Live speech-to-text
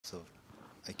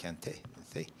I can say.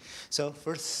 So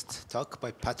first talk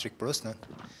by Patrick Brosnan.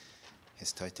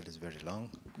 His title is very long.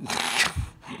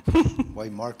 Why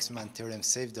Markman theorem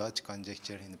saved the Hodge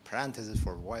conjecture in parentheses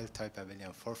for Weil type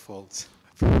abelian fourfolds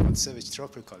from Kontsevich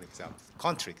tropical example,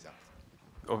 counterexample.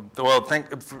 Well,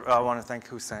 I want to thank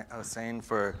Hussein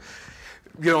for,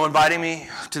 inviting me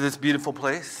to this beautiful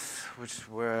place,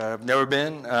 where I've never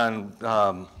been, and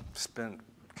it's been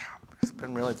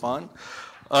really fun.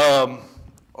 And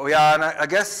I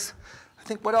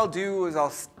think what I'll do is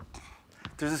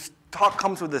there's this talk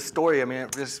comes with this story. I mean,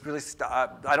 it just really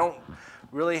I don't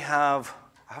really have.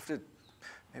 I have to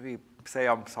maybe say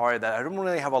I'm sorry that I don't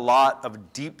really have a lot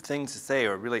of deep things to say,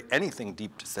 or really anything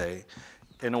deep to say.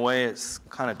 In a way, it's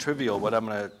kind of trivial what I'm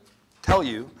going to tell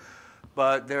you,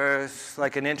 but there's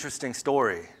like an interesting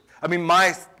story. I mean,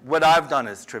 what I've done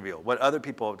is trivial. What other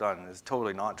people have done is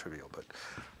totally not trivial. But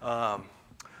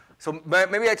so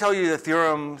maybe I tell you the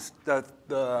theorems that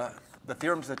the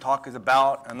theorems the talk is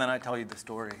about, and then I tell you the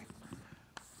story.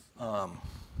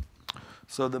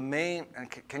 So the main,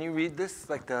 can you read this?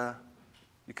 You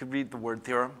could read the word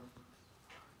theorem.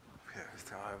 Okay,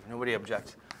 so nobody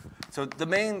objects. So the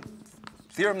main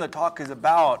theorem the talk is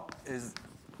about is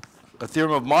a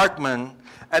theorem of Markman.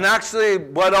 And actually,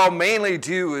 what I'll mainly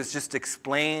do is just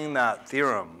explain that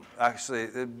theorem. Actually,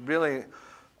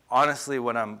 honestly,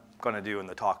 what I'm going to do in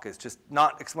the talk is just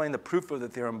not explain the proof of the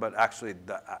theorem, but actually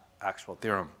the actual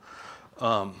theorem.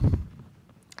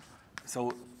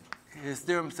 So his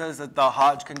theorem says that the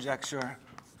Hodge conjecture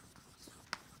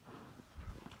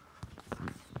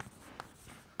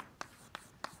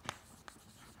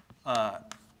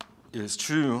is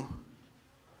true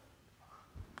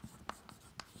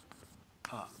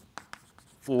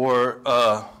for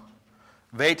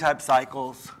Weil-type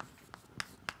cycles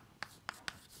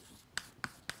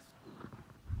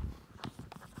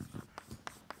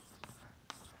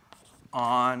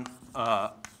on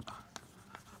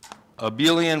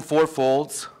abelian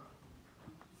fourfolds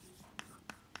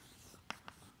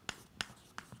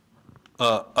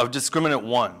of discriminant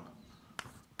 1.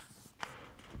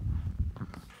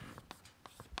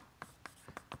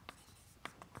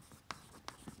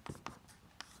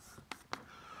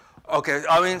 Okay,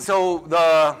 I mean, so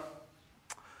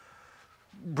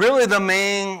really the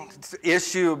main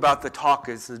issue about the talk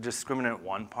is the discriminant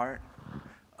 1 part.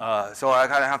 So I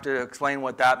kind of have to explain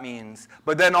what that means,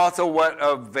 but then also what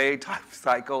a Weil-type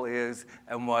cycle is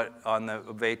and what on the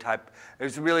Weil-type,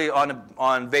 it's really on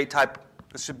Weil-type,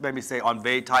 I should maybe say on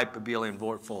Weil-type abelian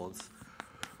fourfolds.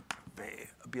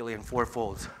 Abelian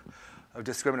fourfolds of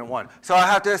discriminant 1. So I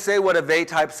have to say what a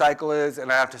Weil-type cycle is, and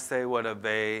I have to say what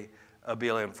a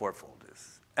abelian fourfold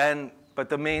is. But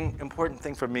the main important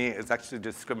thing for me is actually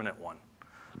discriminant 1.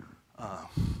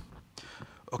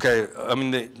 Okay, I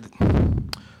mean,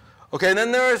 okay, and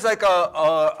then there's like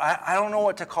I don't know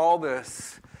what to call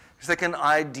this. It's like an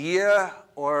idea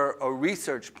or a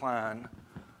research plan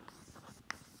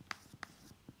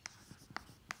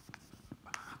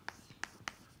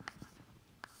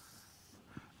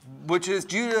which is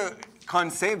due to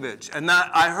Kontsevich, and that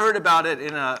I heard about it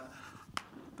in a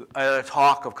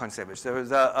talk of Kontsevich. There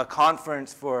was a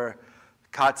conference for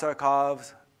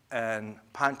Katsarkov's and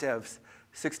Pantev's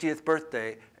 60th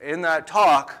birthday. In that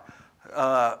talk,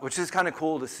 which is kind of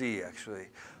cool to see, actually,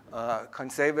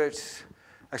 Kontsevich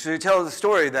actually tells the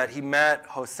story that he met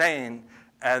Hossein,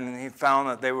 and he found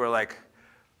that they were like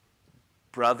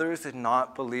brothers in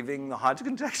not believing the Hodge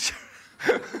conjecture.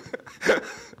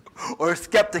 Or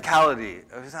skepticality.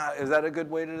 Is that a good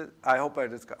way to? I hope I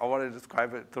want to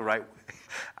describe it the right way,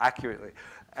 accurately.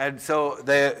 And so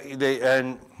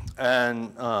Kontsevich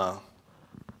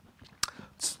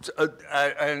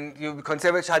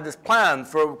had this plan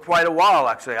for quite a while.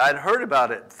 Actually, I'd heard about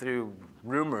it through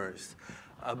rumors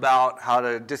about how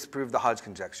to disprove the Hodge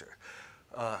conjecture.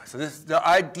 So the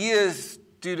idea is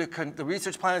due to the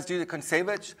research plan is due to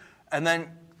Kontsevich, and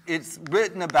then it's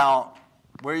written about.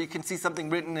 Where you can see something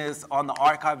written is on the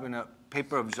archive in a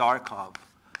paper of Zharkov,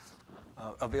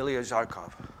 of Ilya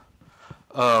Zharkov.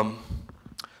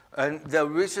 And the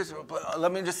research,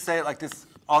 let me just say it like this,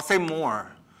 I'll say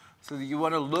more. So you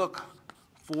want to look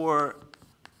for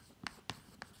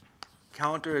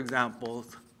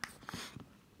counterexamples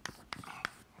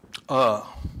to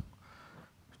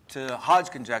Hodge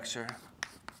conjecture.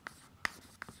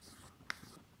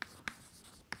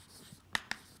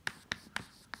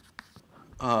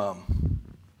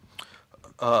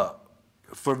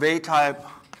 For Weil-type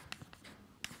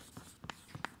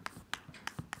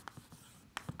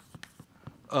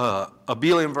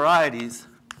abelian varieties,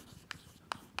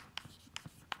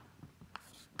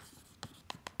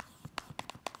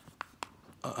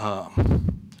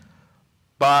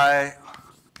 by,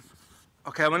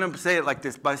 okay, I'm going to say it like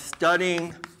this, by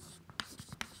studying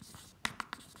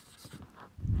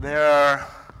their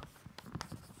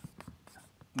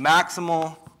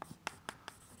maximal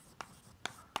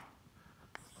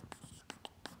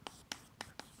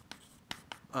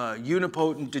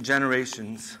unipotent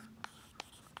degenerations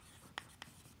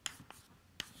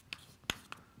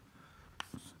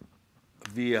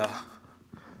via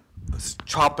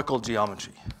tropical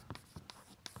geometry.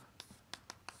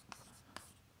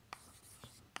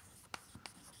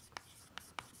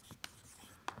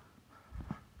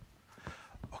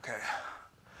 Okay.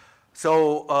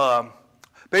 So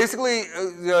basically,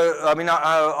 I mean,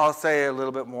 I'll say a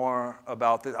little bit more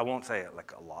about this. I won't say it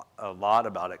like a lot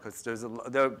about it, because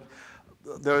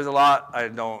there's a lot I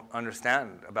don't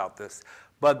understand about this.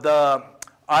 But the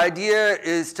idea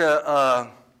is to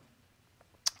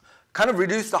kind of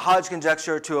reduce the Hodge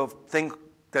conjecture to a thing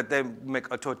that they make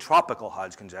to a tropical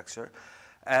Hodge conjecture,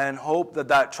 and hope that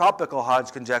that tropical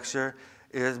Hodge conjecture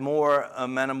is more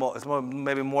amenable, it's more,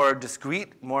 maybe more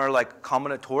discrete, more like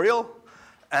combinatorial.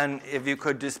 And if you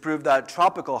could disprove that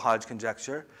tropical Hodge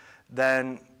conjecture,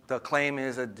 then the claim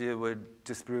is that it would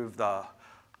disprove the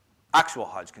actual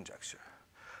Hodge conjecture.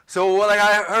 So like,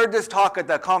 I heard this talk at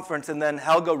the conference, and then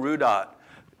Helge Rudot,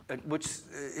 which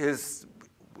is,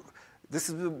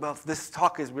 this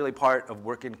talk is really part of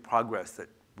work in progress that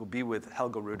will be with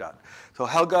Helge Rudot. So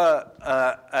Helge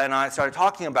and I started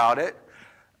talking about it,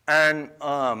 and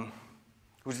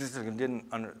which just didn't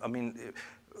I mean,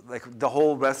 like the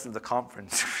whole rest of the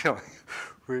conference,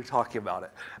 we were talking about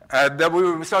it. And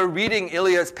then we started reading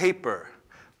Ilya's paper,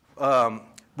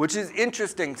 which is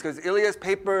interesting because Ilya's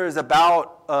paper is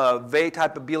about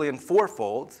Weil-type abelian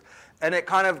fourfolds, and it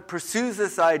kind of pursues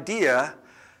this idea,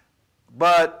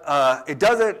 but it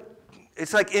doesn't,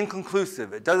 it's like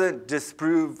inconclusive. It doesn't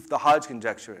disprove the Hodge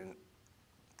conjecture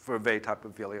for Weil-type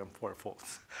abelian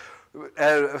fourfolds.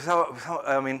 So,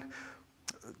 I mean,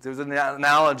 there's an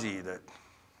analogy that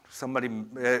somebody,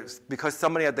 because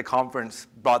somebody at the conference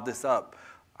brought this up,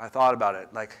 I thought about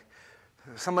it. Like,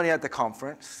 somebody at the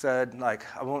conference said, like,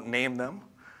 I won't name them.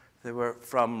 They were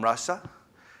from Russia.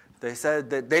 They said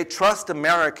that they trust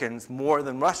Americans more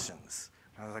than Russians.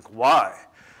 I was like, why?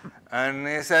 And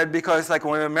they said, because like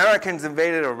when Americans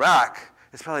invaded Iraq,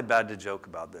 it's probably bad to joke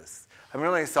about this. I'm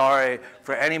really sorry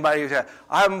for anybody who,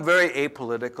 I'm very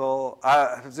apolitical.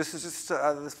 This is just,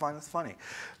 this find this funny.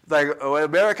 Like when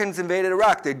Americans invaded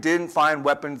Iraq, they didn't find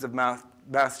weapons of mass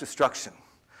destruction.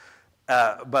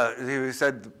 But he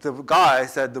said, the guy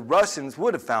said the Russians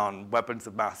would have found weapons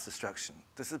of mass destruction.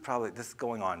 This is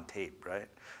going on tape, right?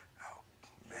 Oh,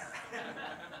 man.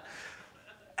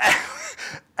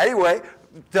 Anyway,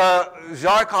 the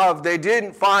Zarkov, they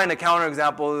didn't find a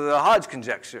counterexample of the Hodge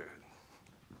conjecture.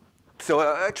 So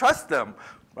I trust them,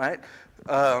 right?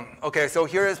 Okay, so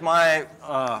here is my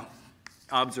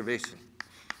observation.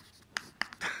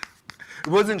 It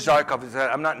wasn't Zarkov.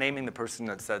 I'm not naming the person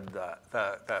that said that.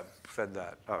 That said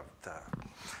that. Oh,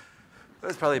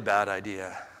 that's probably a bad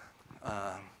idea.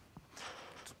 To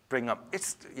bring up.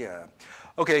 It's yeah.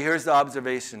 Okay, here's the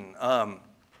observation.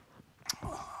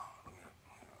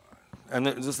 And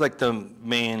it's just like the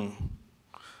main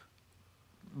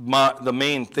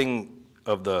thing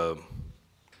of the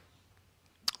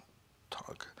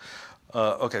talk.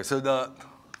 Okay, so the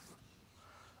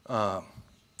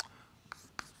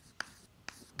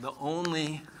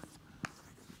only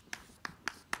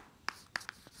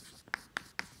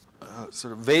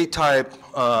sort of Weil-type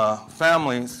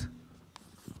families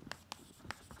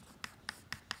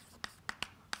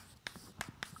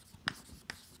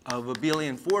of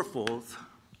abelian fourfolds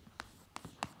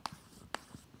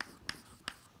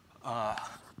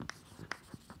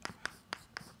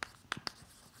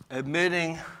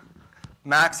admitting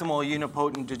maximal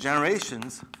unipotent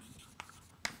degenerations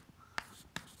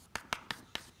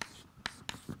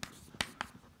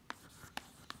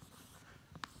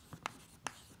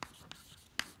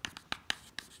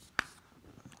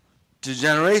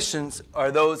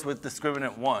are those with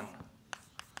discriminant 1.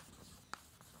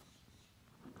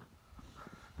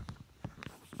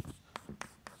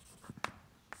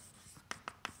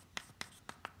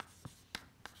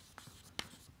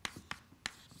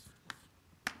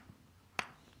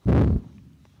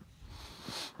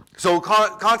 So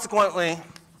consequently,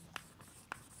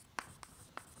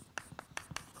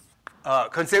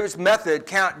 Kontsevich's method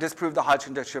can't disprove the Hodge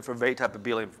conjecture for Weil-type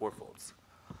abelian fourfolds.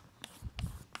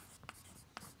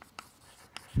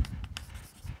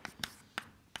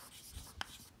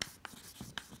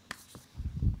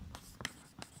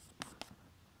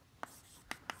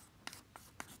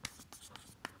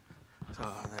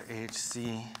 So the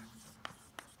HC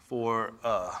for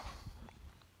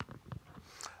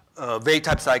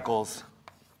Weil-type cycles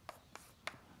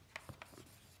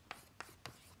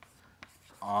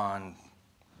on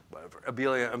whatever,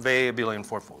 abelian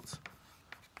fourfolds.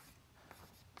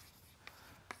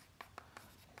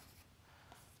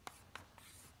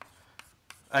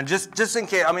 And just in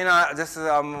case, I mean, I'm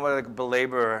going to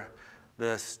belabor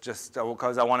this just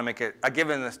because I want to make it. I've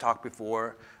given this talk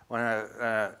before.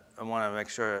 I want to make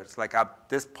sure it's like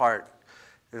this part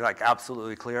is like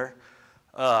absolutely clear.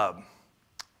 I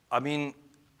mean,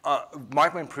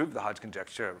 Markman proved the Hodge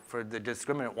conjecture for the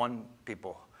discriminant 1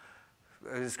 people,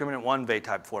 discriminant 1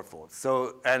 Weil-type fourfolds.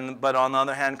 So, but on the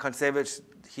other hand, Kontsevich,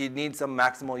 he needs some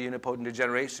maximal unipotent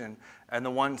degeneration, and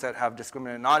the ones that have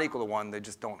discriminant not equal to 1, they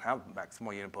just don't have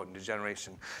maximal unipotent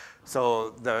degeneration. So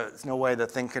there's no way the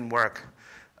thing can work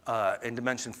in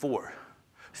dimension 4.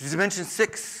 So dimension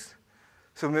 6.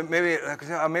 So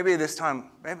maybe this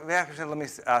time, maybe actually let me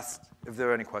ask if there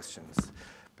are any questions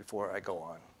before I go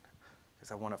on,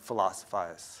 because I want to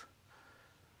philosophize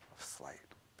a slight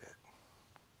bit.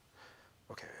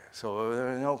 Okay, so there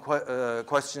are no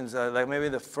questions. Like maybe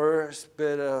the first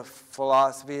bit of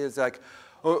philosophy is like,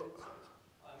 oh.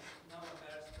 I'm now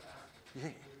embarrassed to ask. Can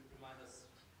you remind us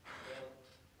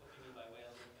what you mean by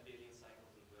Weil and abelian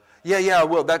cycles as well? Yeah,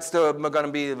 well, that's going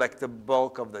to be like the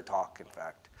bulk of the talk, in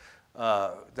fact.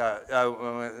 So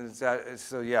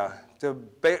yeah,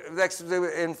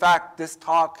 in fact, this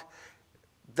talk,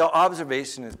 the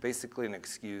observation is basically an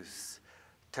excuse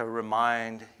to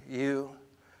remind you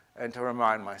and to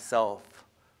remind myself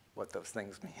what those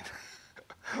things mean.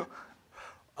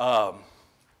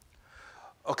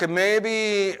 Okay,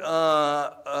 maybe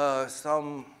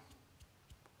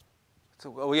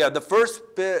the first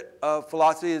bit of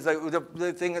philosophy is like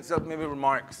the thing itself, maybe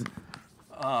remarks.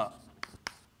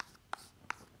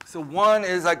 So one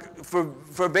is like for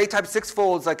Weil-type 6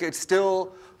 folds, like it's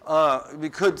still we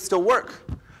could still work.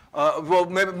 Well,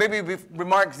 maybe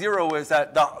remark 0 is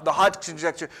that the Hodge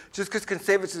conjecture, just because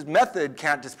Kontsevich's method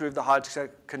can't disprove the Hodge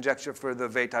conjecture for the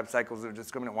Weil-type cycles of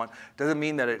discriminant 1, doesn't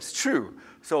mean that it's true.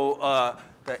 So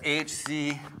the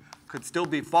HC could still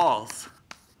be false.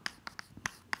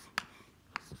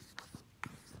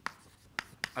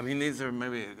 I mean, these are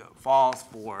maybe false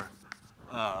for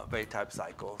Weil-type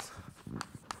cycles.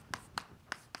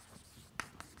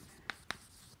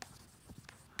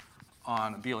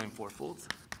 On abelian fourfolds,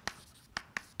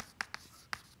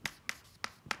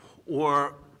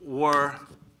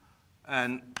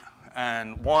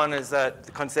 and one is that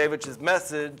Kontsevich's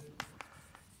method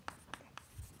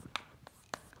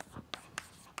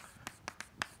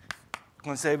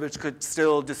Kontsevich could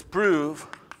still disprove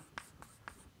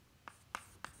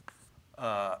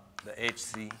the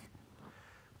HC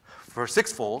for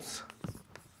 6 folds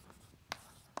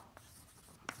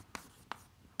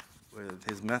with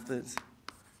his methods.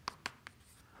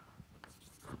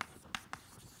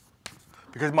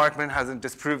 Because Markman hasn't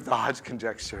disproved the Hodge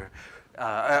conjecture.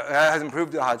 Hasn't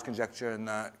proved the Hodge conjecture in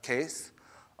that case.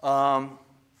 2,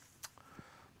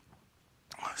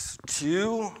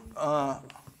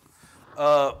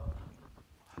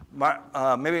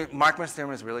 maybe Markman's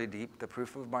theorem is really deep. The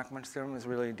proof of Markman's theorem is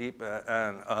really deep.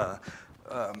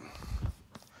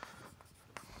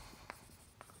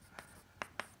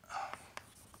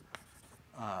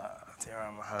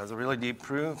 Theorem has a really deep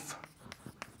proof.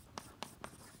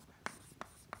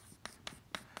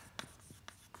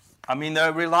 I mean,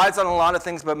 it relies on a lot of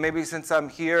things, but maybe since I'm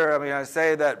here, I mean, I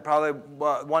say that probably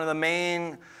one of the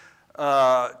main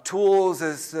tools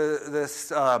is this.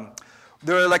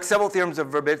 There are like several theorems of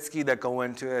Verbitsky that go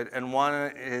into it, and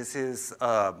one is his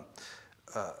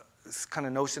this kind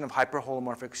of notion of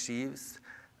hyperholomorphic sheaves,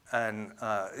 and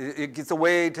it's a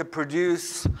way to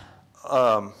produce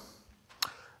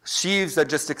sheaves that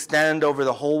just extend over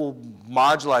the whole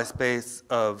moduli space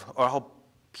of, or whole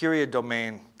period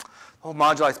domain, whole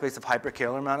moduli space of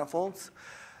hyperkähler manifolds.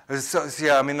 So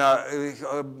yeah, I mean,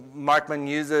 Markman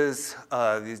uses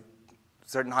these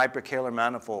certain hyperkähler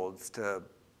manifolds to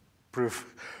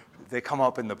prove, they come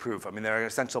up in the proof. I mean, they're an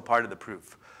essential part of the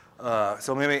proof.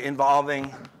 So maybe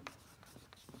involving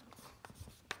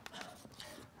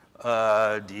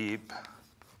deep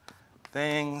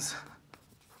things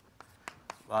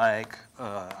like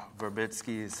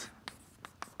Verbitsky's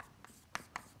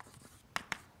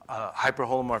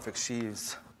hyperholomorphic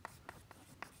sheaves.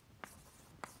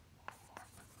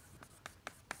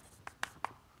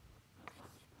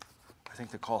 I think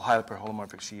they're called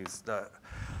hyperholomorphic sheaves.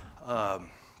 And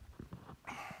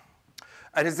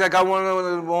it's like I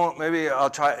want, maybe I'll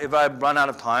try, if I run out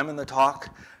of time in the talk,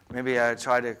 maybe I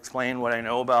try to explain what I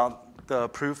know about the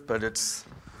proof, but it's,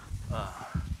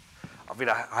 I mean,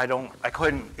 I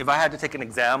couldn't, if I had to take an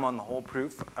exam on the whole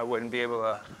proof, I wouldn't be able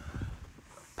to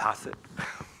pass it.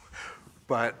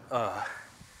 But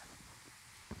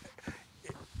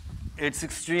it's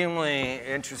extremely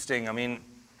interesting. I mean,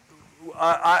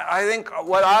 I think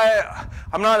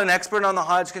I'm not an expert on the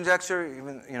Hodge conjecture,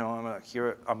 even, you know,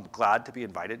 I'm glad to be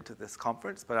invited to this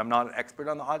conference, but I'm not an expert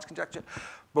on the Hodge conjecture.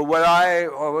 But what I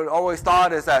always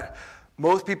thought is that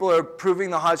most people are proving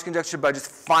the Hodge conjecture by just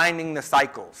finding the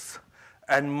cycles.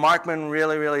 And Markman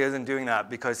really, really isn't doing that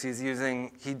because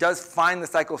he does find the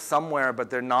cycles somewhere, but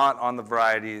they're not on the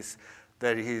varieties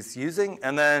that he's using.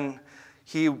 And then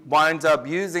he winds up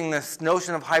using this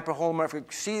notion of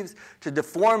hyperholomorphic sheaves to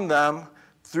deform them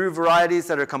through varieties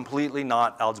that are completely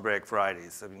not algebraic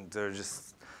varieties. I mean, they're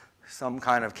just some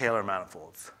kind of Kähler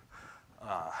manifolds,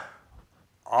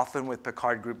 often with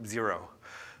Picard group 0.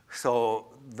 So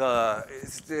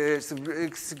it's an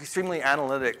extremely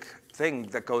analytic thing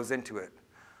that goes into it.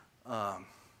 Okay,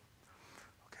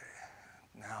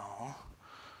 now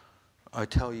I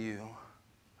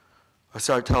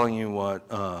start telling you what,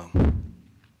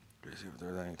 let's see if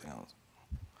there's anything else.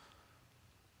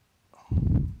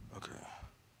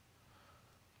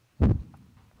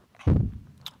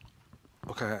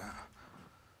 Okay.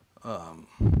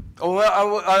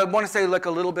 I want to say like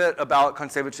a little bit about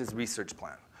Kontsevich's research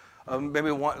plan.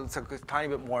 Maybe let's talk a tiny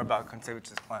bit more about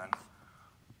Kontsevich's plan.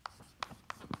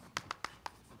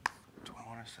 Do I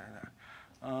want to say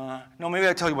that? No, maybe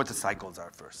I'll tell you what the cycles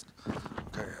are first.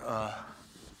 Okay.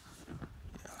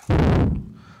 Yeah.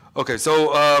 Okay.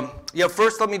 So yeah,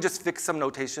 first let me just fix some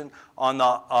notation on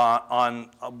the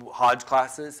Hodge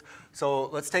classes. So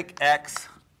let's take X.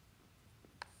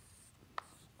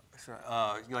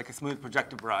 Like a smooth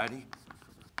projective variety.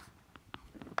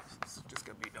 This is just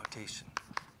going to be notation.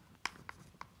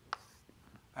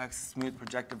 X smooth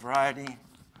projective variety,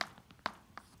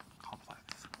 complex.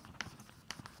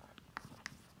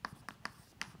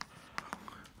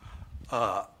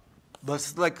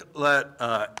 Let's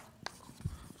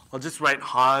I'll just write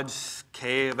Hodge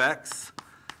K of X.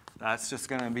 That's just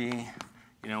going to be,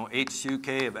 you know,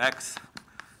 H2K of X.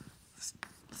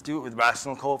 Let's do it with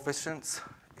rational coefficients.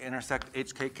 Intersect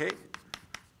HKK.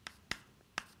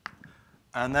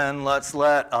 And then let's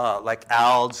let like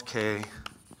alg K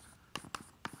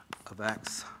of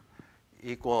X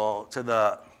equal to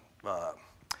the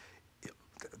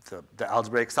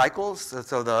algebraic cycles.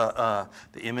 So the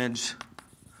image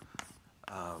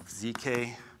of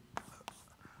ZK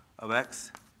of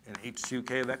X and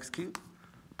H2K of X cubed,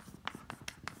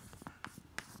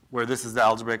 where this is the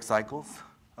algebraic cycles.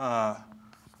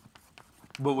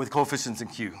 But with coefficients in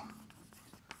Q.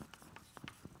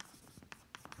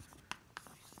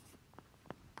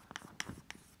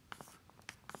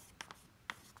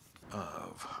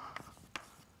 Of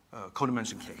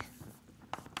codimension K.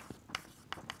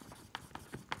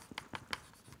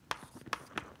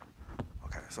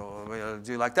 Okay, so we'll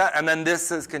do like that. And then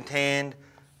this is contained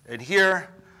in here.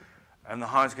 And the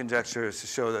Hodge conjecture is to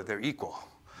show that they're equal.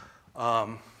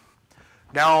 Now,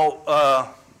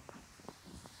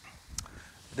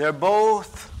 they're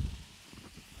both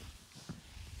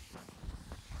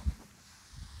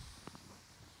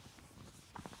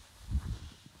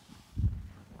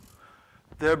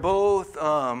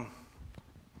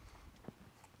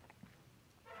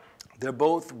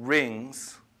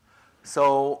rings.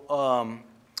 So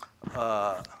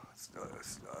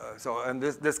and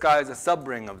this guy is a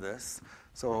subring of this.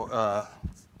 So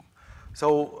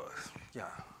yeah.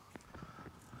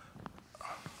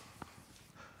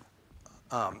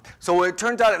 So it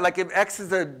turns out, like, if X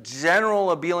is a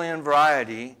general abelian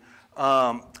variety,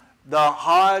 the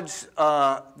Hodge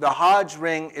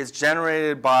ring is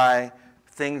generated by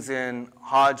things in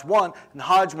Hodge 1, and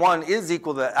Hodge 1 is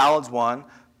equal to alg 1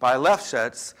 by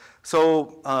Lefschetz.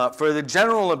 So for the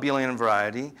general abelian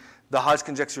variety, the Hodge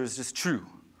conjecture is just true.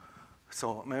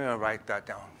 So maybe I'll write that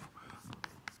down.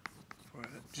 For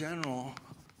the general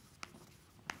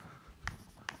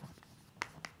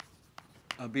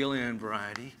abelian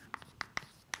variety,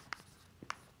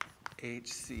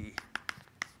 HC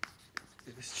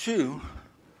is true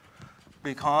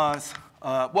because,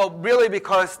 well, really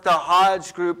because the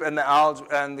Hodge group and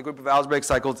the group of algebraic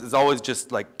cycles is always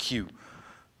just like Q,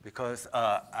 because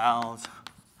alg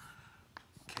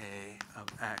K of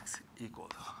X equal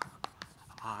to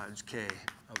Hodge K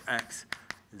of X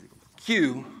is equal to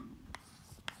Q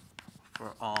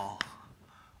for all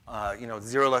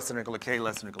 0 less than or equal to K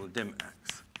less than or equal to dim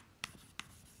X.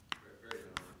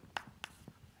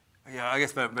 Yeah, I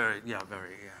guess very.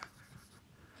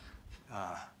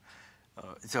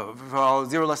 So for all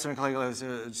 0 less than or equal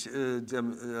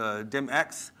to dim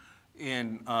X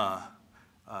in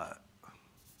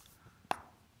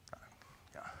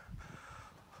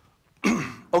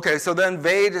Okay, so then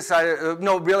Weil decided,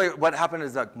 no, really what happened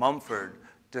is that Mumford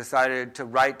decided to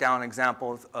write down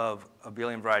examples of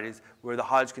abelian varieties where the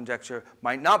Hodge conjecture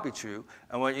might not be true.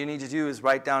 And what you need to do is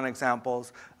write down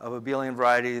examples of abelian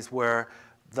varieties where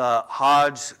the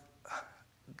Hodge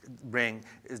ring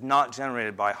is not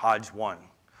generated by Hodge 1.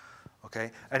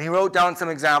 Okay? And he wrote down some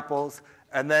examples,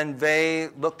 and then Weil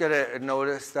looked at it and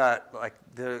noticed that like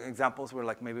the examples were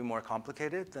like maybe more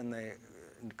complicated than they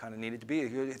kind of needed to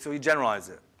be. So he generalized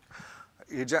it.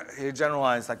 He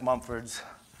generalized like Mumford's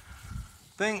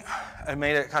thing and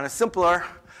made it kind of simpler.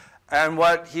 And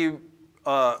what he,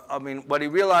 what he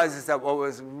realized is that what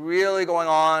was really going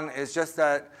on is just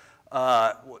that,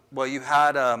 well, you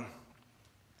had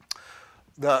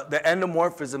the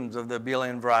endomorphisms of the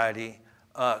abelian variety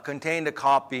contained a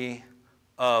copy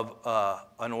of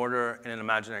an order in an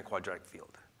imaginary quadratic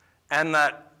field, and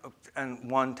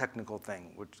one technical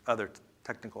thing,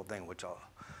 technical thing, which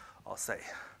I'll say.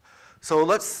 So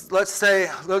let's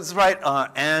write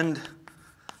and.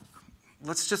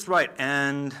 Let's just write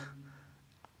and.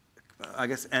 I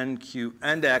guess NQ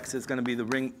and X is going to be the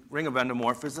ring of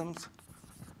endomorphisms.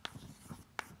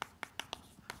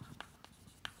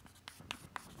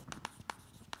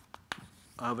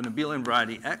 Of an abelian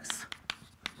variety X.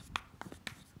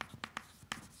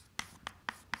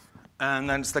 And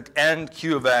then it's like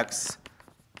NQ of X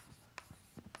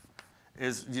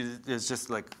is just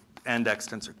like and X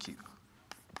tensor Q.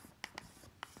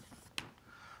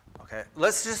 Okay,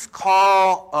 let's just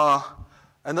call,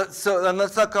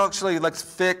 let's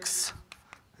fix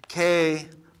K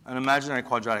an imaginary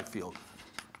quadratic field.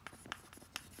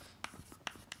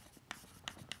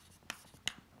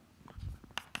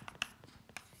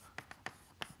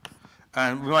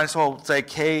 And we might as well say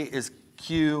K is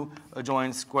Q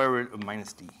adjoins square root of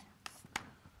minus D.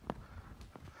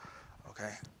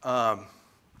 Okay.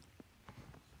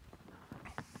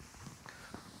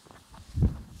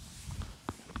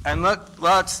 And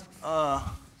let's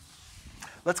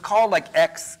call like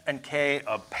X and K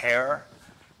a pair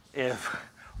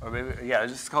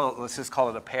let's just call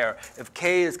it a pair if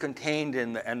K is contained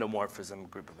in the endomorphism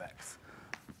group of X.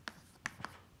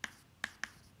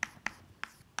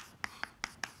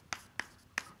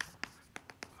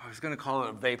 I was going to call it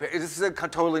a Weil pair. This is a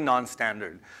totally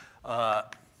non-standard.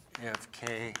 If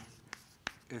K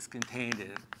is contained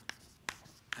in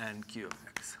NQ of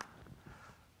X.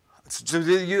 So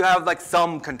you have like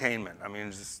some containment. I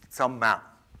mean, just some map.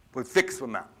 We fix the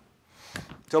map.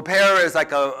 So pair is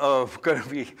like going to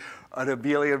be an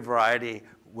abelian variety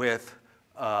with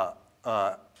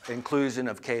inclusion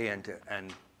of K into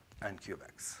NQ of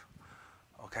X.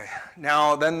 Okay.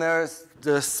 Now then there's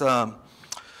this.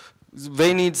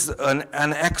 Weil needs an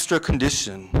extra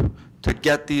condition to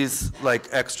get these like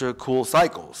extra cool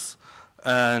cycles,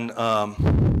 and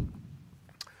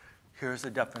here's the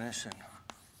definition.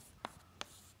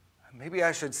 Maybe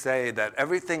I should say that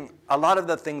a lot of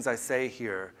the things I say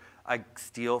here, I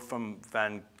steal from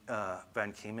Van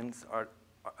Kiemen's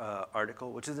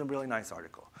article, which is a really nice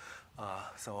article.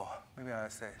 So maybe I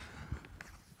say,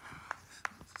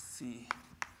 C.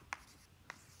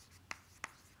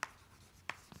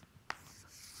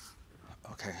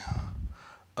 Okay.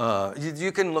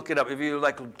 You can look it up. If you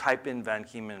like type in Van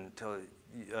Kiemen to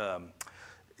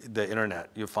the internet,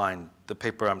 you'll find the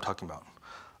paper I'm talking about.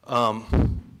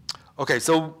 Okay,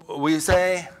 so we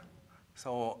say,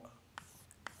 so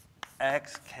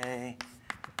XK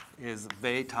is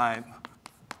Weil type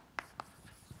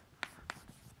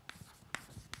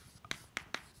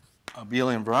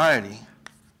abelian variety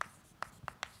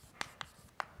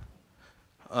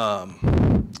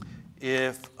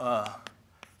if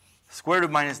square root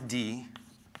of minus D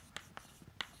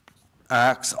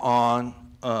acts on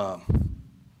the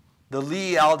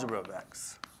Lie algebra of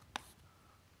X.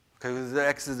 Okay, because the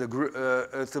X is a group,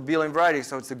 it's a abelian variety,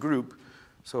 so it's a group.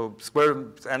 So square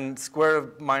root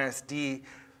of minus D,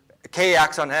 K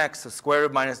acts on X, so square root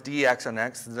of minus D acts on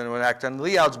X, and then it would act on the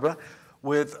Lie algebra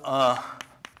with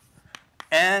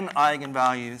n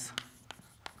eigenvalues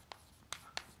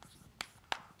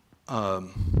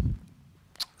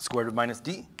square root of minus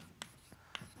D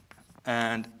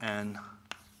and n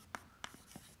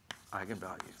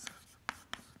eigenvalues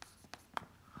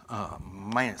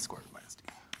minus square root of minus D.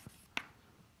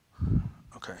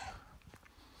 Okay.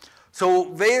 So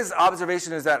Weil's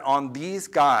observation is that on these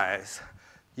guys,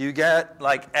 you get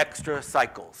like extra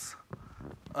cycles.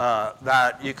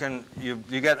 That you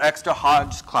get extra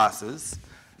Hodge classes.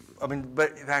 I mean,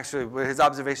 but actually, his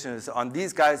observation is on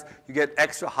these guys, you get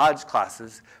extra Hodge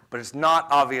classes, but it's not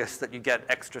obvious that you get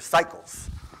extra cycles.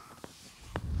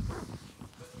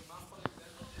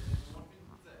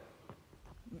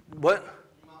 What?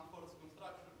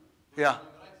 Yeah.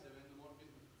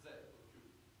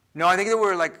 No, I think they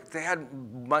were like, they had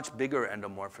much bigger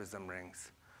endomorphism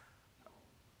rings.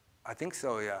 I think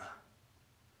so, yeah.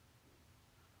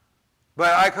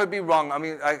 But I could be wrong. I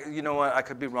mean, you know what? I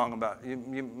could be wrong about you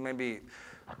maybe.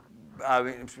 I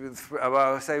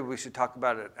would say we should talk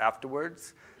about it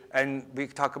afterwards, and we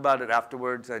can talk about it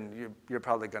afterwards, and you're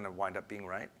probably going to wind up being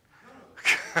right.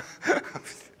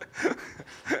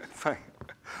 Fine.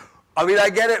 I mean, I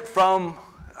get it from.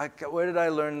 Where did I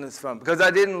learn this from? Because I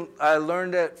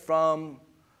learned it from.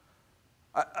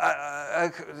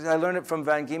 I learned it from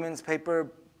Van Giemen's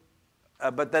paper.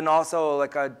 But then also,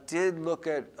 like, I did look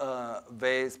at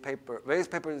Weil's paper. Weil's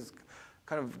paper is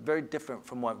kind of very different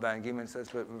from what Van Giemen says,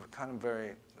 but kind of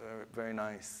very, very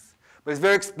nice. But it's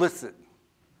very explicit.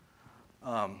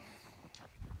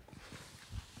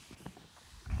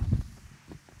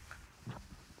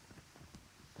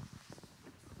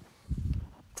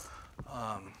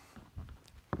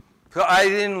 So I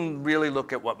didn't really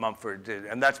look at what Mumford did,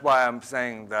 and that's why I'm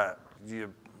saying that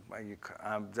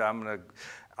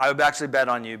I would actually bet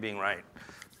on you being right.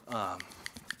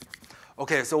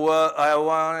 Okay, so I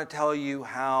want to tell you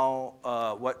how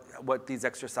what these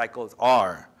extra cycles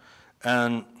are,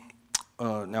 and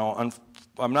now I'm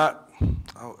going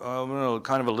to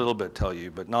kind of a little bit tell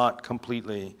you, but not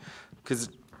completely, because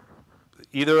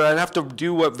either I'd have to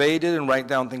do what Weil did and write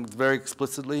down things very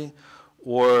explicitly,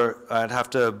 or I'd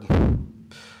have to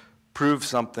prove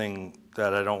something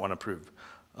that I don't want to prove.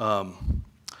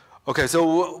 Okay,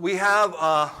 so we have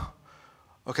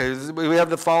we have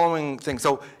the following thing.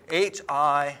 So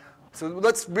HI. So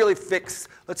let's fix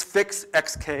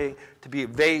xk to be a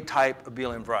Weil type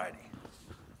abelian variety.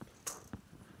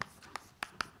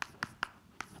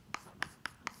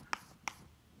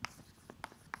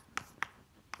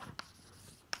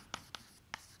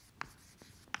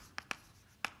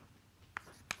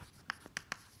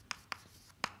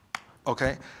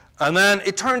 Okay, and then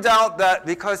it turns out that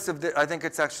because of I think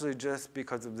it's actually just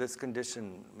because of this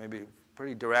condition, maybe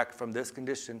pretty direct from this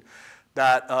condition,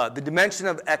 that the dimension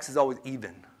of x is always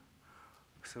even.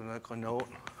 So like a note,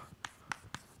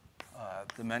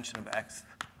 dimension of x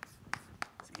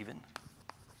is even.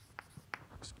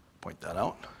 Just point that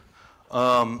out.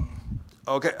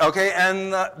 Okay,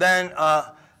 and then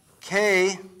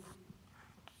k,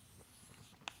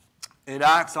 it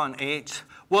acts on h.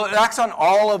 Well, it acts on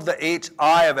all of the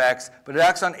hi of x, but it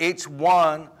acts on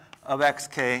h1 of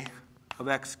xk, of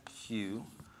xq,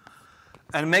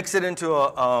 and makes it into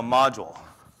a module,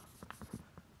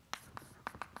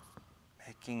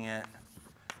 making it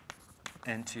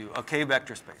into a k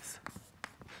vector space.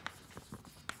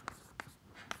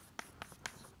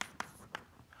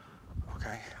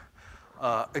 Okay.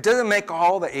 It doesn't make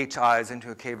all the hi's into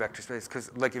a k vector space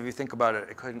because, like, if you think about it,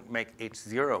 it couldn't make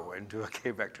h0 into a k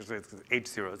vector space because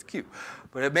h0 is q.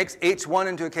 But it makes h1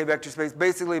 into a k vector space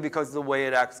basically because of the way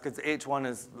it acts, because h1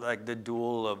 is like the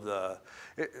dual of the.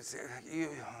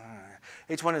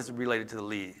 H1 is related to the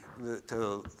Lie.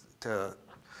 H1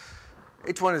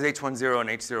 is h10 and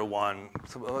h01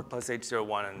 plus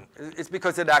h01, and it's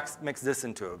because it makes this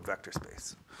into a vector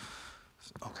space.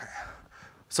 Okay.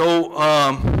 So.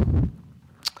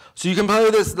 So you can play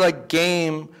this like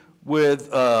game with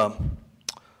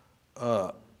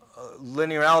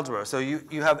linear algebra. So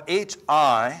you have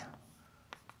hi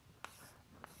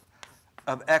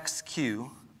of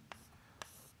xq,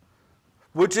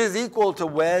 which is equal to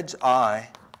wedge I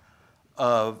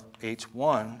of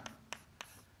h1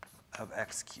 of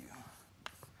xq.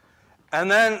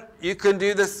 And then you can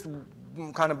do this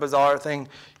kind of bizarre thing.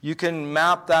 You can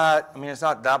map that. I mean, it's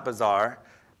not that bizarre.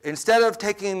 Instead of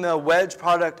taking the wedge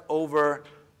product over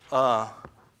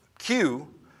q,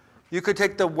 you could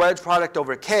take the wedge product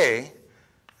over k,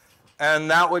 and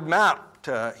that would map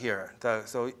to here.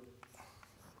 So it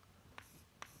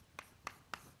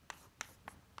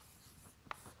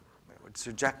would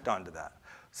surject onto that.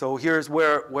 So here's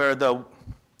where the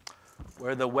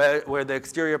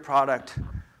exterior product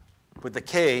with the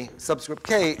k, subscript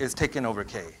k, is taken over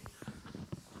k.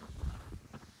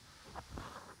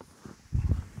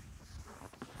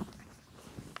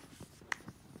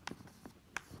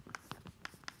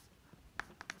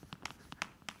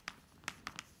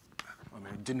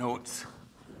 Denotes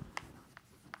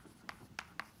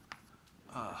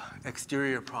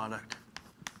exterior product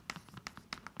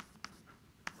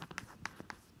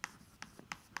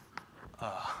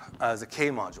as a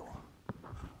k module,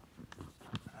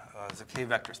 as a k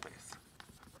vector space.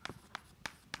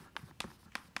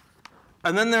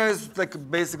 And then there's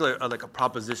like basically like a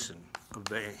proposition of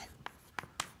A.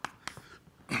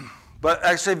 But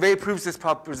actually, Weil proves this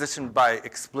proposition by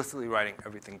explicitly writing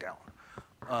everything down.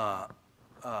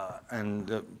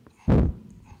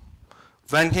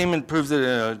 Van Kamen proves it in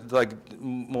a like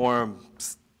more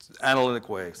analytic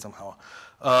way somehow.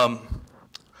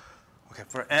 Okay,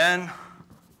 for n,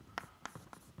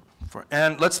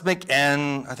 let's make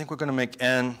n. I think we're going to make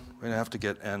n. We're going to have to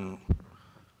get n.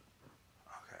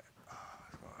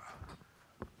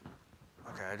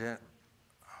 Okay, I didn't.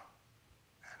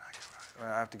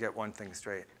 I have to get one thing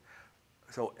straight.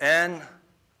 So n,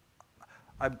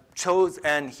 I chose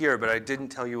n here, but I didn't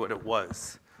tell you what it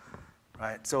was.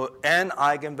 Right? So n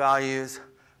eigenvalues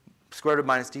square root of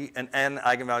minus t and n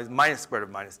eigenvalues minus square root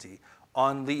of minus t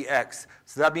on Lie x.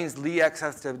 So that means Lie x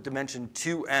has to dimension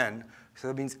 2n. So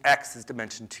that means x is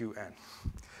dimension 2n.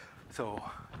 So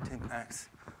Tim x.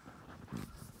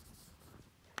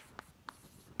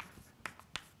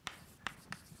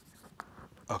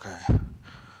 Okay.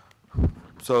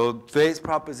 So Weil's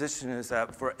proposition is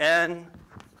that for n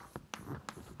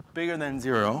bigger than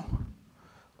 0,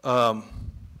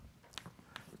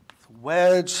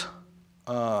 wedge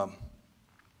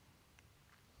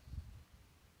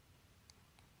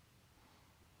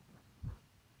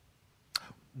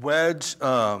wedge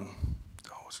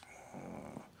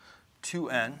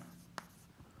 2n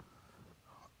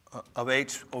of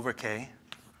h over k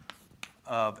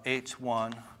of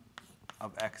h1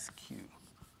 of xq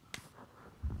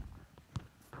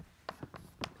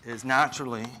is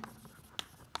naturally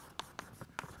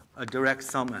a direct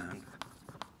summand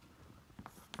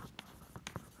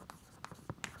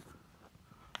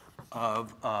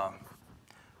of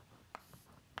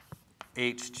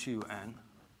h2n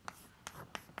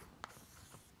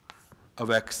of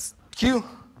xq.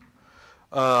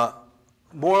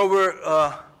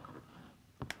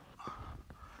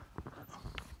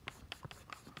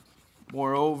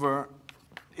 Moreover,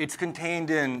 it's contained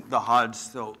in the Hodge,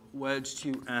 so wedge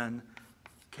 2n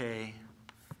k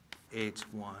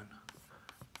h1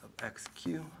 of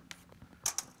xq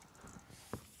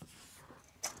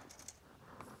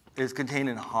is contained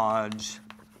in Hodge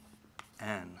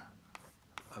n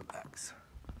of x.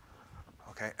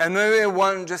 Okay, and maybe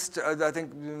one just, I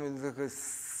think,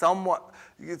 somewhat,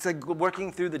 it's like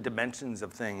working through the dimensions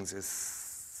of things is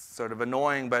sort of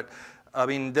annoying, but I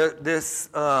mean, this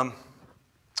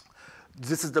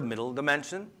is the middle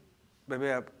dimension.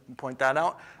 Maybe I point that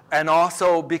out. And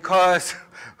also because,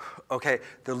 okay,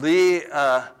 the Lie,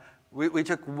 we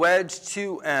took wedge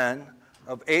 2n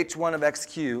of h1 of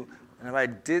xq, and if I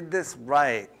did this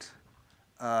right,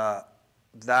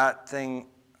 that thing,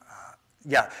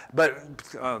 yeah, but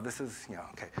this is, yeah,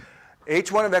 okay.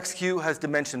 h1 of xq has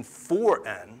dimension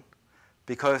 4n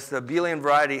because the abelian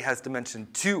variety has dimension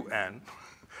 2n,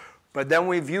 but then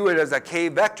we view it as a k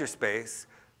vector space,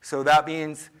 so that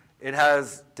means it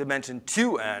has dimension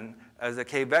 2n as a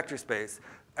k vector space,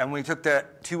 and we took the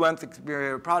 2nth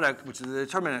exterior product, which is the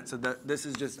determinant, so that this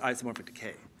is just isomorphic to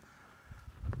k.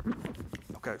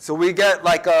 Okay, so we get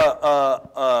like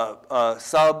a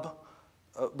sub,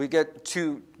 we get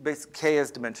basic k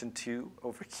as dimension 2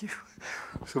 over q.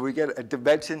 So we get a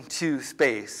dimension 2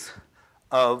 space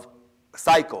of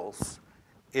cycles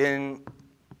in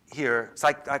here.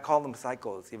 I call them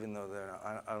cycles, even though they're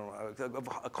not, I don't know,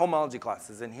 a cohomology class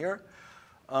is in here.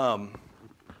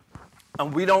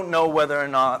 And we don't know whether or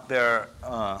not they're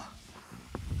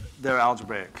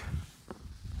algebraic.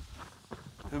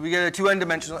 So we get a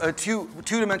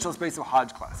two-dimensional space of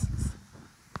Hodge classes.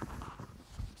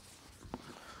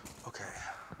 Okay.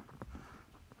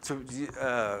 So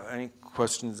any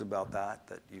questions about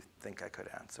that you think I could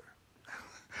answer?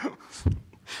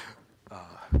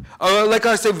 Like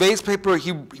I said, Weil's paper,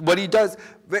 what he does,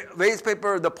 Weil's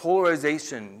paper, the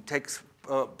polarization takes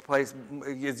place,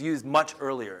 is used much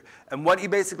earlier. And what he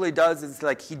basically does is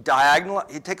like he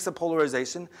takes a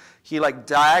polarization, he like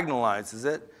diagonalizes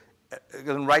it,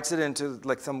 and writes it into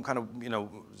like some kind of,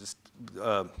 just,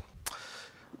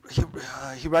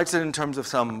 he writes it in terms of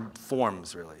some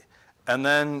forms, really. And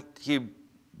then he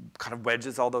kind of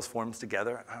wedges all those forms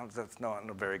together. That's not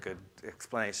a very good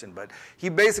explanation, but he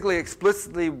basically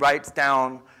explicitly writes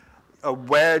down a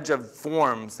wedge of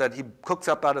forms that he cooks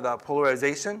up out of that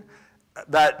polarization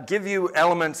that give you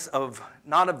elements of,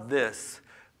 not of this,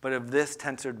 but of this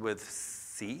tensored with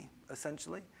C,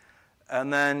 essentially.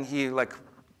 And then he like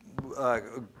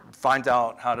finds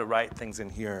out how to write things in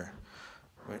here.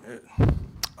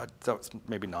 That's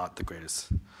maybe not the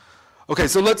greatest. Okay,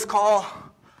 so let's call,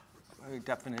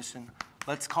 definition,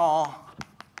 let's call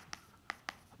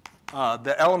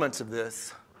the elements of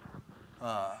this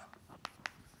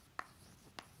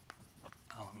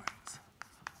elements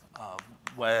of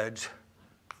wedge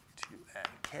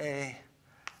 2nk K,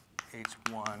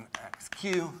 H1,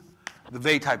 XQ, the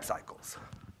Weil-type cycles.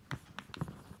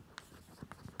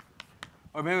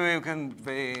 Or maybe we can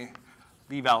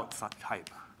leave out type.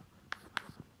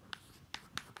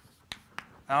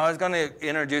 Now I was going to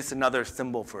introduce another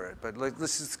symbol for it, but let's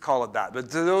just call it that. But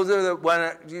so those are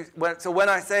the so when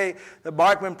I say that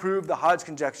Markman proved the Hodge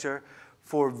conjecture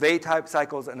for Weil-type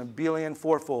cycles and abelian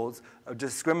fourfolds of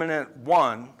discriminant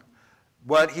 1,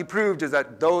 what he proved is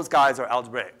that those guys are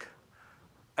algebraic.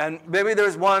 And maybe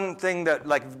there's one thing that,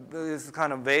 like, this is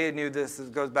kind of vague, knew this,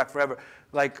 it goes back forever.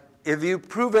 Like, if you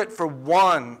prove it for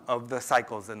one of the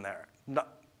cycles in there,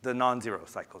 the non-zero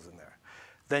cycles in there,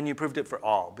 then you proved it for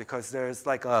all, because there's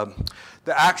like the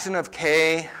action of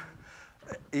K,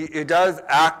 it does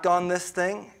act on this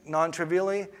thing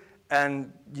non-trivially,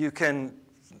 and you can,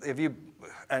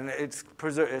 and it's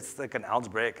like an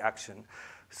algebraic action.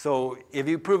 So if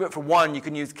you prove it for one, you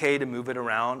can use K to move it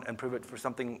around and prove it for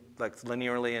something like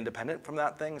linearly independent from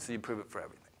that thing, so you prove it for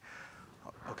everything.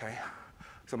 Okay,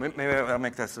 so maybe I'll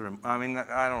make this, I mean,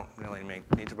 I don't really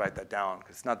need to write that down,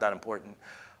 because it's not that important.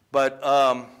 But,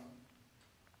 I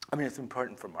mean, it's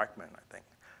important for Markman, I think.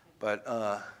 But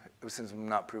since I'm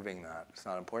not proving that, it's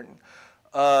not important.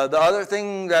 The other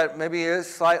thing that maybe is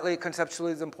slightly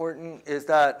conceptually is important is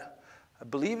that I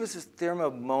believe it's this theorem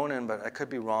of Monin, but I could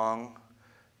be wrong.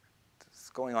 It's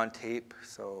going on tape,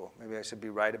 so maybe I should be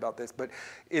right about this. But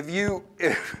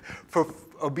for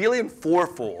abelian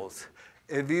fourfolds,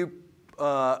 if you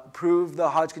prove the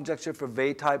Hodge conjecture for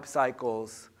Weil-type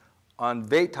cycles on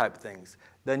Weil-type things,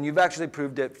 then you've actually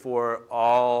proved it for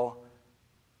all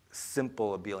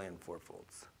simple abelian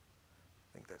fourfolds.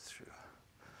 I think that's true.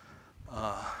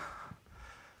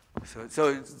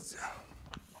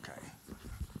 Okay.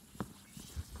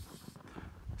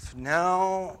 So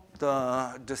now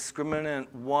the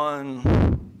discriminant 1,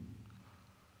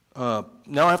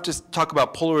 now I have to talk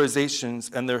about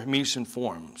polarizations and their Hermitian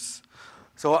forms.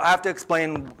 So I have to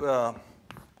explain so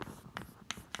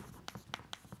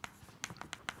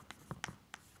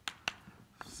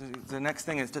the next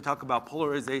thing is to talk about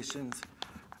polarizations,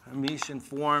 Hermitian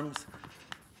forms,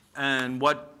 and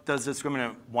what does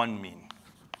discriminant 1 mean?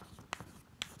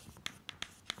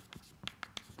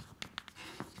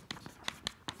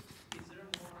 Is there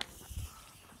more, let's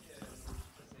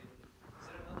say, is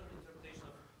there another interpretation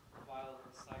of Weil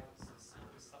cycles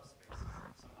as subspace,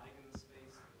 some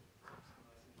eigenspace, or some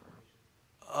nice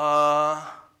interpretation?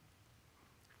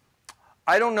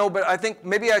 I don't know, but I think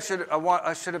maybe I should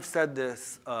have said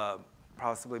this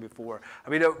possibly before. I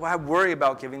mean, I worry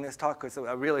about giving this talk because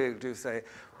I really do say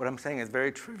what I'm saying is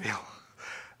very trivial.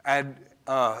 And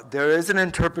there is an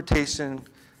interpretation.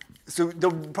 So the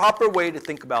proper way to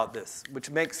think about this, which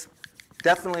makes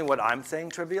definitely what I'm saying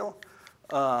trivial,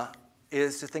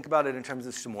 is to think about it in terms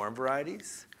of Chamois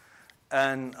varieties.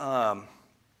 And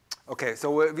okay,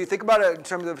 so if you think about it in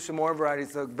terms of Chamois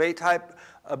varieties, the Weil-type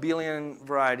abelian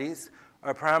varieties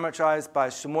are parameterized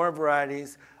by Chamois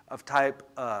varieties of type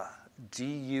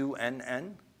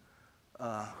GUNN.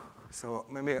 So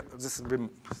maybe this is a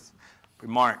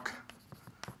remark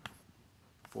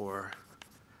for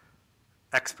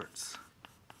experts,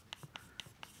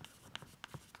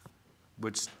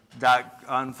 which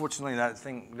unfortunately that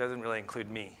thing doesn't really include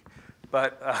me.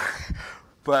 But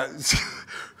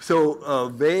so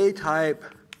Weil-type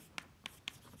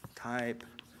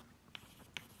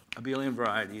abelian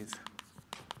varieties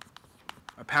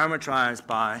are parameterized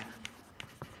by,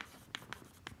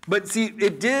 but see,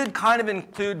 it did kind of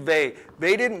include Weil.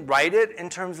 Weil didn't write it in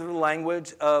terms of the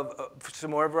language of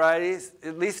Chamois varieties,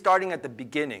 at least starting at the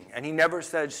beginning, and he never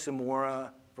said Chamois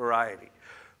variety.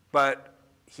 But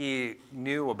he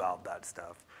knew about that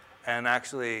stuff, and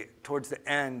actually, towards the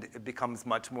end, it becomes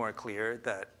much more clear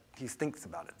that he thinks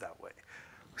about it that way.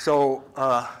 So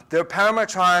they're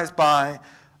parameterized by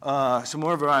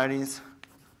Chamois varieties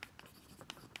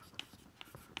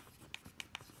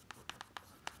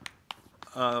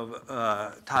of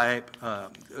type,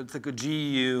 it's like a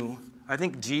GU, I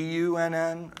think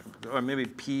GUNN, or maybe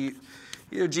P,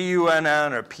 either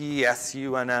GUNN or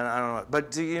PSUNN, I don't know.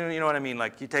 But you know what I mean?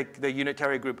 Like you take the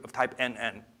unitary group of type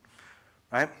NN,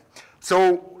 right?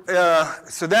 So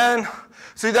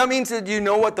that means that you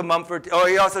know what the Mumford, oh,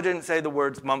 he also didn't say the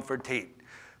words Mumford-Tate.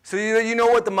 So you know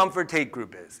what the Mumford-Tate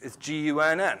group is. It's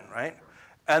GUNN, right?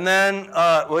 And then,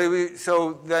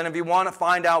 so then if you want to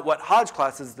find out what Hodge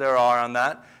classes there are on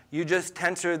that, you just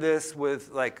tensor this with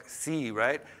like C,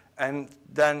 right? And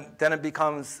then it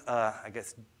becomes, I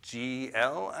guess,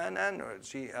 GLNN or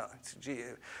G.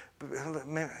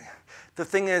 The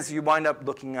thing is, you wind up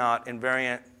looking at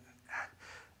invariant.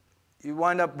 You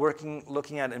wind up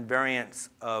looking at invariants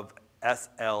of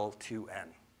SL2N.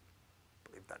 I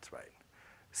believe that's right.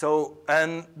 So,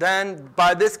 and then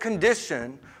by this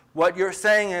condition, what you're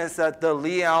saying is that the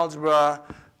Lie algebra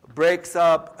breaks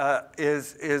up, or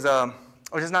it's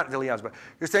not the Lie algebra.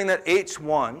 You're saying that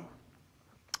H1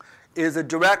 is a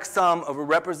direct sum of a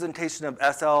representation of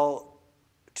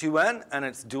SL2N and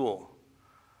its dual.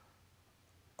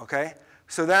 Okay?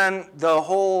 So then the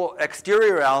whole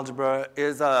exterior algebra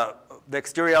is the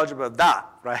exterior algebra of that,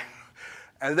 right?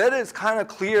 And then it's kind of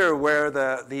clear where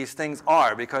these things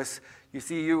are, because you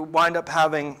see you wind up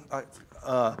having,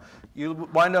 you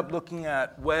wind up looking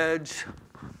at wedge.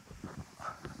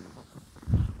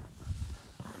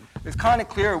 It's kind of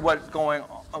clear what's going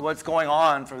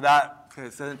on for that. Okay,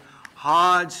 so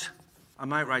Hodge, I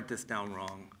might write this down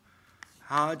wrong.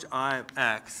 Hodge I of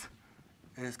x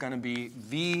is going to be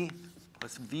V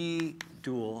plus V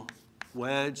dual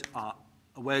wedge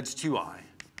 2I.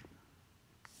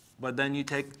 But then you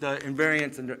take the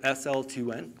invariance under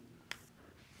SL2N.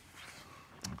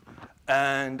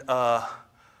 And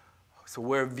so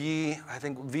where V, I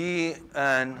think V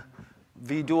and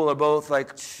V dual are both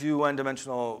like 2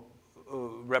 n-dimensional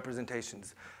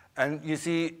representations. And you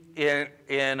see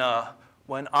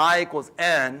when I equals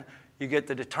n, you get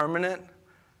the determinant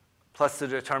plus the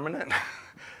determinant.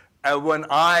 And when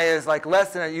I is like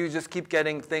less than it, you just keep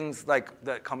getting things like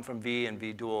that come from V and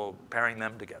V dual, pairing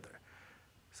them together.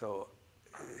 So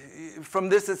from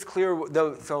this, it's clear.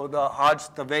 So the Hodge,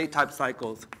 the V type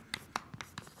cycles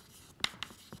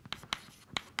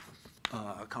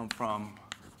come from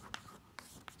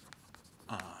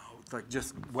like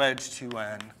just wedge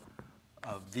 2n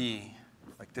of V,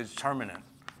 like the determinant.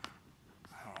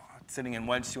 I don't know, sitting in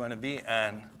wedge 2n of V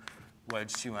and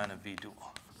wedge 2n of V dual.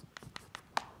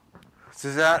 So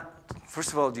is that,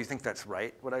 first of all, do you think that's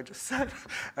right, what I just said?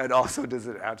 And also, does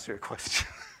it answer your question?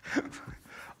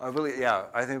 I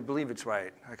believe it's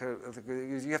right.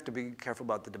 You have to be careful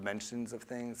about the dimensions of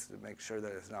things to make sure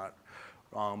that it's not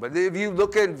wrong. But if you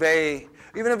look at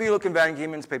even if you look in Van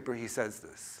Gieman's paper, he says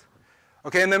this.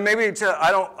 Okay, and then maybe I just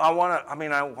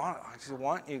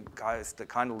want you guys to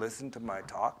kind of listen to my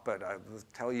talk, but I will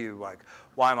tell you like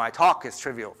why my talk is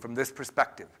trivial from this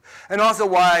perspective, and also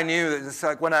why I knew that it's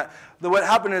like what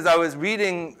happened is I was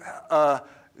reading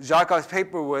Jacques'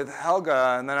 paper with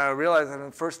Helga, and then I realized in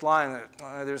the first line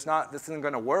that this isn't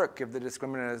going to work if the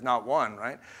discriminant is not 1,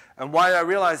 right? And why I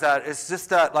realized that it's just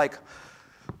that like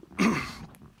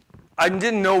I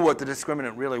didn't know what the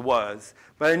discriminant really was,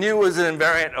 but I knew it was an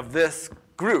invariant of this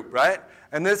group, right?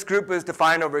 And this group is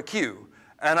defined over Q.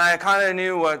 And I kind of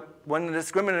knew when the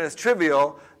discriminant is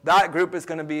trivial, that group is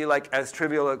going to be like as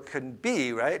trivial as it could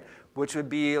be, right? Which would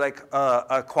be like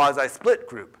a quasi-split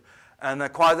group. And the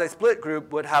quasi-split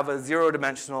group would have a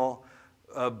zero-dimensional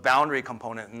boundary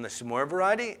component in the Shimura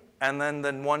variety. And then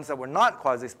the ones that were not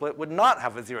quasi-split would not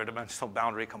have a zero-dimensional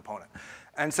boundary component.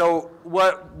 And so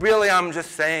what really I'm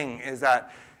just saying is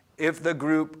that if the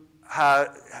group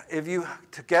to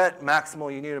get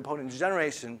maximal unidempotence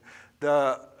generation,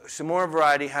 the Shimura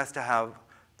variety has to have,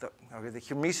 the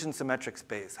Hermitian symmetric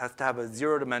space has to have a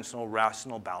zero-dimensional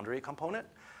rational boundary component.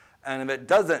 And if it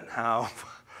doesn't have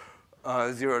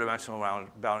a zero-dimensional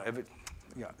boundary,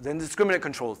 then the discriminant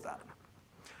controls that.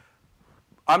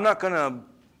 I'm not going to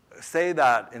say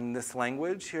that in this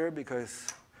language here because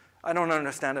I don't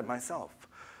understand it myself.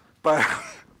 But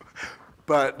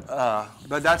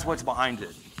that's what's behind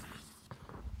it.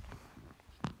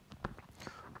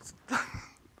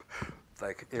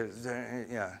 Like, does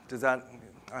that?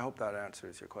 I hope that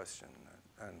answers your question,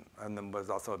 and then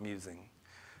was also amusing.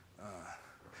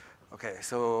 Okay,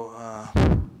 so.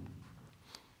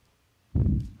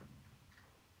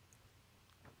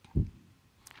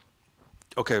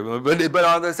 Okay, but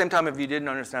at the same time, if you didn't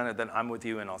understand it, then I'm with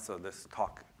you, and also this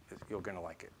talk, you're going to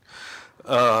like it.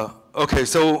 Okay,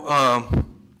 so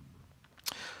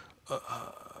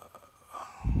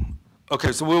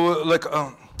so we were like,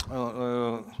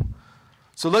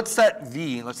 so let's set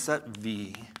V,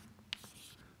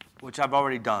 which I've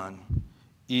already done,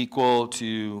 equal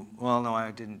to, well, no, I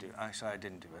didn't do it. Actually, I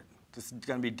didn't do it. This is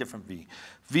going to be different V.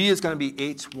 V is going to be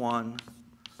H1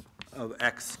 of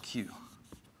XQ.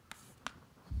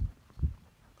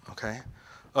 Okay,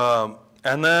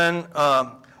 and then,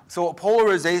 so a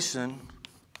polarization,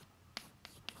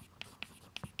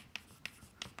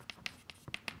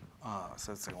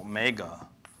 so it's like omega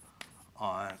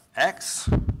on X,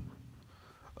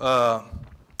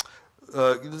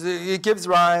 it gives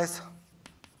rise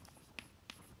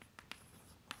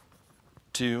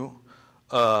to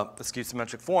the skew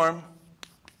symmetric form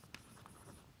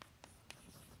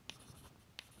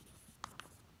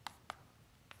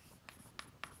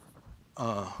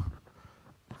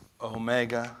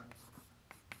omega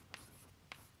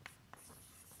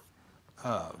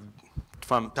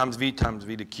times v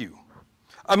to q.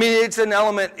 I mean, it's an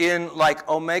element in, like,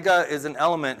 omega is an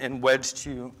element in wedge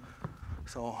 2.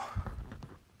 So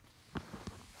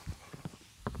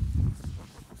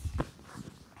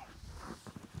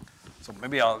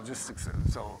maybe I'll just,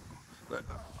 so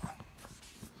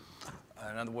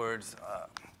in other words,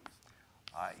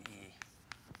 i.e.,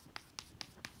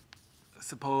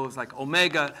 suppose like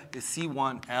omega is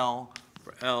C1L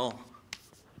for L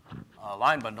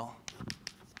line bundle.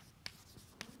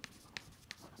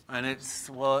 And it's,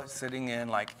 well, it's sitting in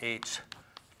like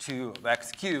H2 of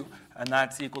XQ, and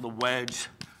that's equal to wedge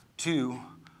 2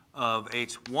 of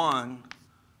H1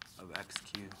 of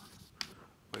XQ,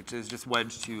 which is just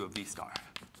wedge 2 of V star.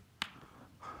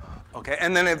 Okay,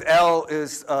 and then if L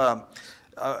is,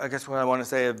 I guess what I want to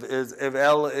say is if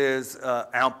L is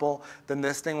ample, then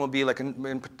this thing will be like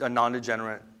a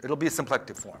non-degenerate. It'll be a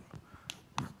symplectic form.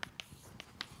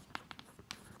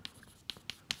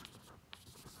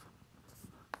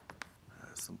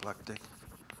 Symplectic.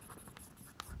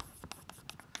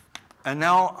 And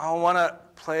now I want to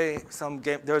play some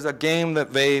game. There's a game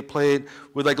that they played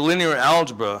with like linear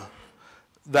algebra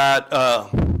that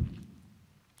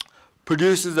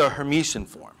produces a Hermitian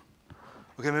form.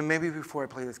 Okay, maybe before I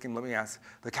play this game, let me ask,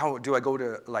 like, how do I go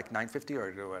to like 950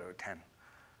 or do I go to 10?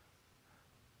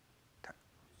 10.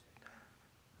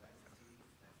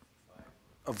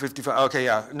 Oh, 55. Okay,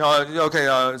 yeah. No, okay.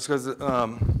 It's because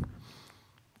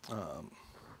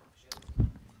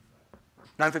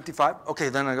 955. Okay,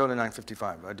 then I go to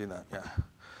 955. I do that.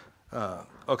 Yeah.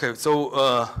 Okay,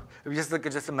 so it's just like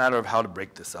just a matter of how to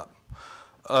break this up.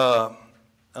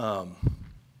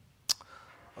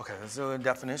 Okay, so a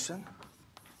definition.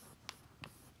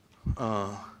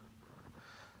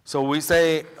 So we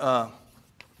say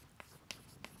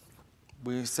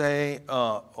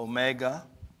omega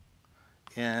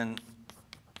in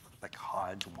like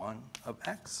Hodge 1 of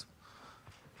X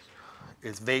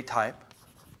is Weil type.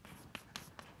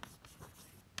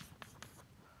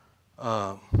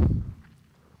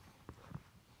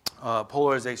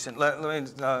 Polarization.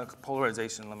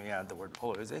 Polarization. Let me add the word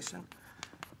polarization.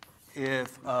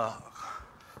 If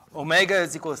omega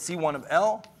is equal to C1 of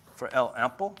L for L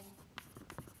ample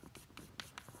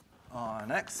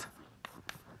on X,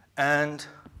 and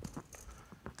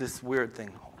this weird thing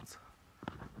holds.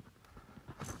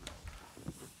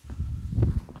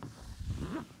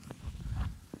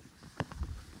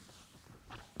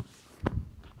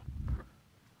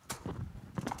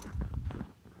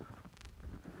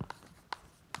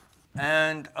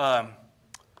 And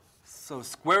so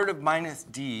square root of minus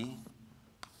d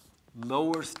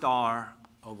lower star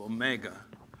of omega.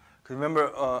 Because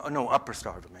remember, no, upper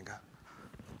star of omega.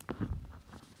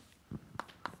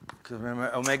 Because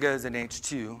remember, omega is in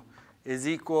H2 is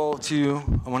equal to,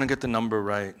 I want to get the number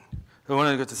right. I want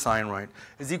to get the sign right.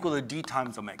 Is equal to d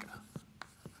times omega.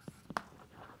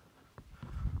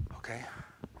 Okay?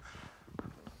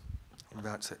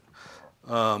 That's it.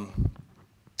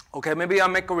 Okay, maybe I'll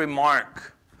make a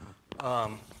remark.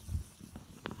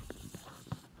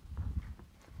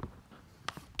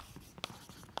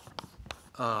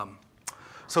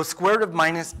 So square root of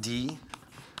minus d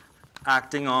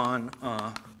acting on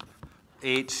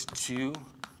H2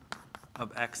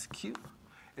 of XQ.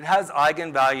 It has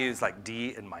eigenvalues like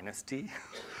d and minus d.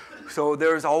 So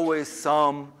there's always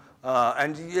some,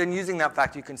 and using that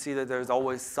fact, you can see that there's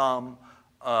always some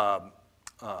Weil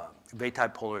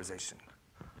type polarization.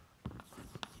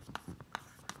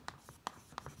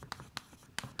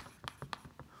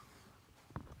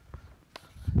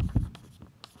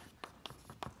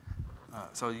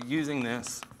 So using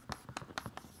this,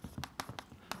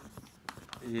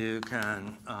 you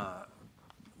can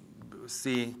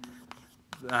see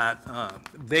that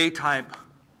Weil type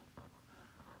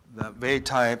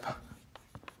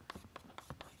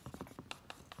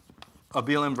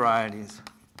abelian varieties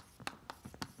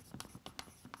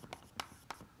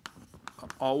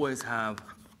always have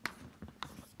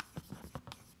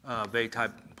Weil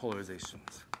type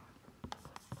polarizations.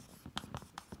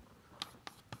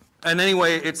 And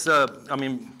anyway, it's I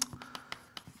mean,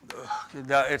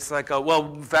 it's like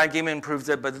well, Van Gieman proves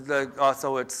it, but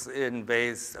also it's in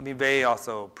Weil's. I mean, Weil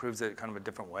also proves it kind of a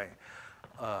different way.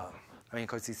 I mean,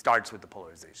 because he starts with the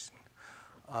polarization.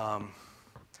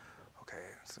 Okay,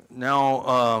 so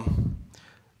now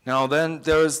then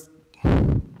there's.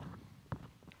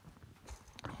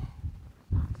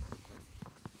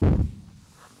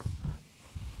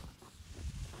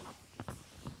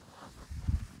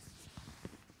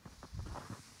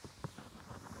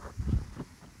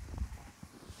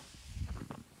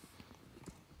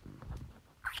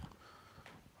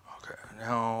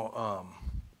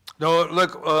 No,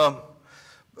 look,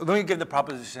 let me give the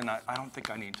proposition. I don't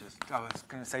think I need to. I was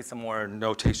going to say some more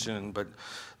notation, but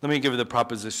let me give you the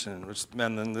proposition,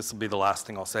 and then this will be the last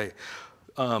thing I'll say.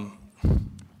 So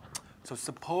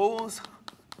suppose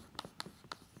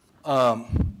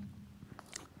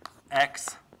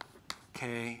x,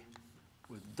 k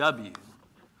with w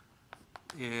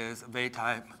is of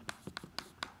A-type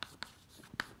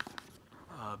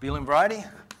abelian variety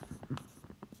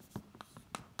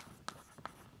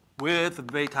with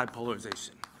a A-type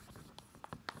polarization.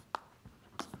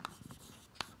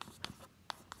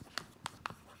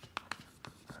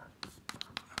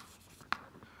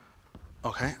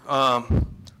 Okay.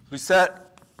 We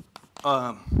set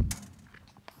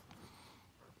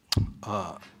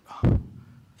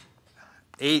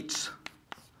h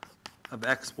of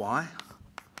xy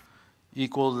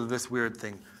equal to this weird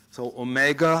thing. So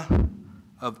omega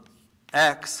of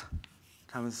x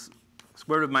times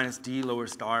square root of minus d lower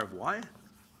star of y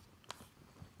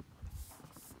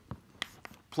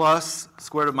plus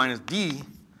square root of minus d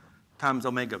times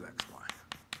omega of xy.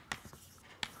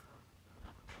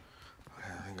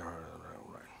 Okay, I think I heard that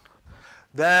right.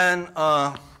 Then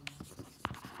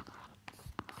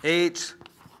h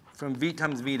from v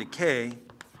times v to k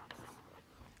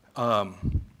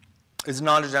is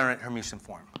non-degenerate Hermitian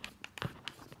form.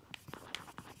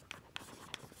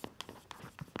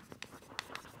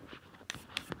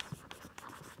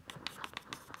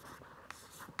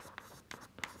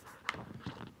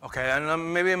 Okay,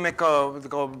 and maybe make a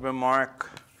remark.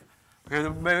 Okay,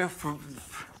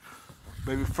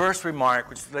 maybe first remark,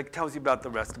 which like tells you about the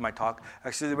rest of my talk.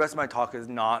 Actually, the rest of my talk is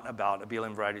not about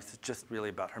abelian varieties. It's just really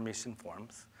about Hermitian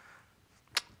forms.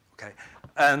 Okay,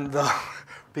 and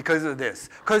because of this,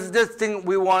 because this thing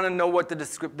we want to know what the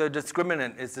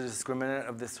discriminant is, the discriminant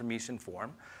of this Hermitian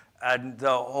form, and the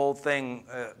whole thing,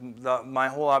 my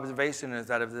whole observation is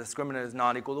that if the discriminant is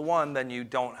not equal to 1, then you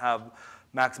don't have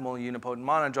maximal unipotent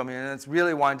monodromy, and it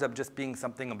really winds up just being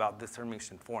something about this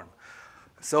Hermitian form.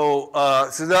 So,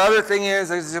 so the other thing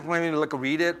is, I just want you to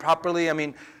read it properly. I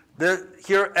mean,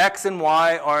 here x and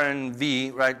y are in v,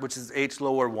 right, which is h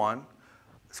lower 1.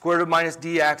 Square root of minus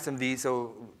dx and v,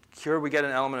 so here we get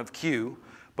an element of q,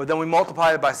 but then we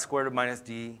multiply it by square root of minus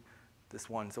d, this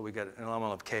one, so we get an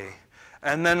element of k.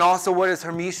 And then also, what does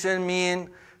Hermitian mean?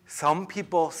 Some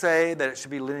people say that it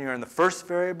should be linear in the first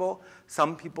variable.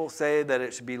 Some people say that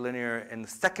it should be linear in the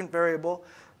second variable.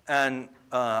 And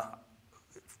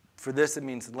for this, it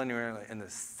means linear in the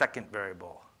second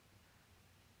variable.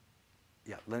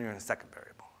 Yeah, linear in the second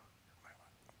variable.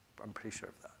 I'm pretty sure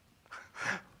of that.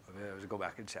 Maybe I should go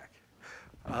back and check.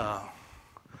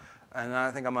 And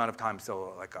I think I'm out of time,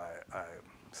 so like I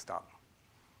stop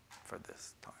for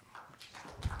this time.